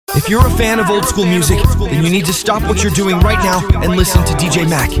If you're a fan of old school music, then you need to stop what you're doing right now and listen to DJ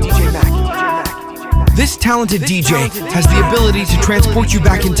Mac. This talented DJ has the ability to transport you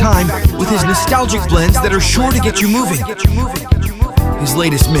back in time with his nostalgic blends that are sure to get you moving. His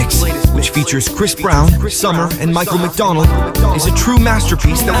latest mix, which features Chris Brown, Summer, and Michael McDonald, is a true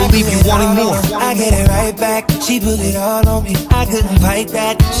masterpiece that will leave you wanting more. I get it right back, she put it all on me, I couldn't fight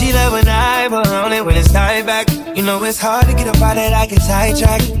that. She love when I put on it when it's tied back. You know it's hard to get up out that I can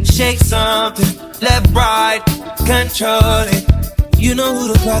sidetrack. Shake something, left, right, control it. You know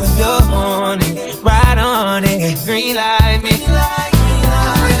who the problem, you're on it, right on it, green light me.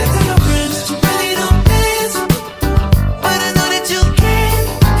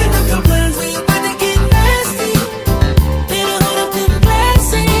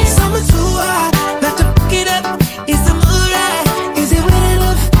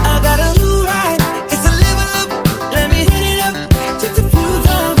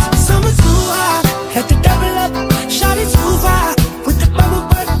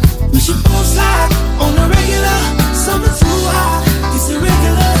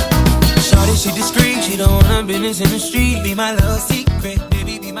 She discreet, she don't wanna business in the street. Be my little secret,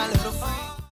 baby, be my little friend.